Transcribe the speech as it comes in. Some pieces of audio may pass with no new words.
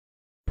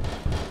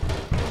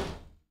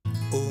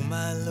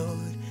my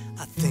Lord,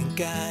 I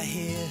think I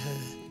hear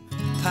her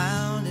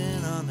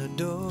pounding on the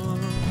door.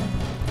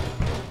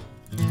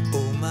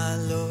 Oh my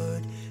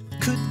Lord,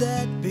 could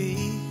that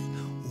be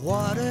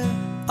water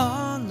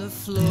on the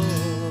floor?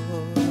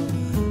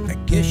 I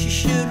guess you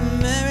should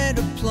have married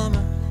a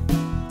plumber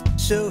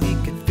so he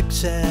could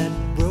fix that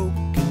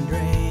broken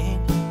drain.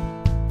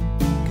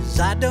 'Cause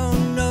I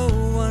don't know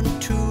one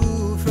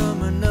tool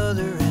from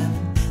another, and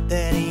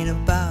that ain't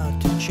about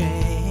to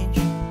change.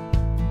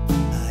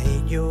 I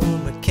ain't your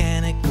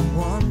mechanical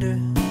wonder,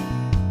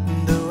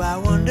 though I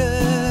wonder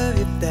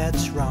if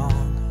that's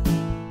wrong.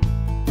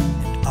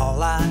 And all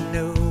I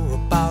know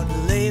about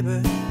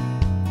labor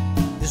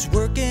is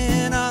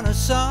working on a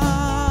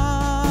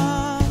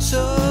song.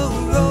 So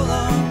roll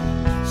on,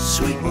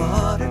 sweet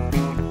water,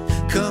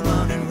 come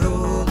on and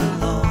roll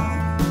along.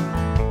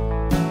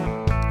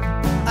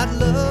 I'd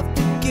love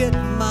to get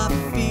my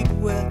feet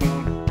wet,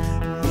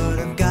 but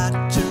I've got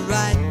to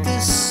write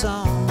this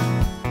song.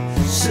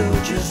 So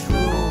just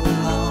roll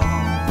along.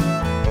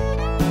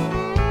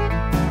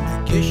 I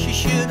guess you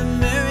should have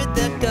married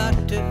that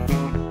doctor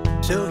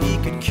so he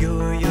could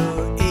cure your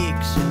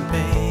aches and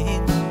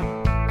pains.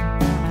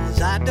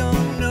 'Cause I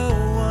don't know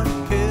one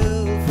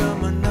pill from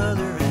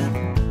another, and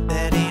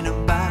that ain't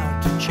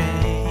about to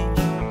change.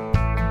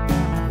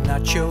 I'm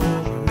not your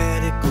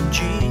medical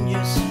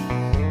genius,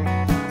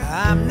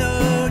 I'm no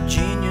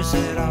genius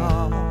at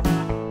all.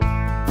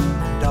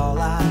 And all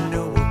I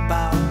know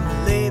about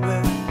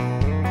labor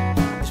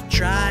is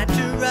trying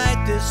to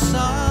write this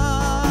song.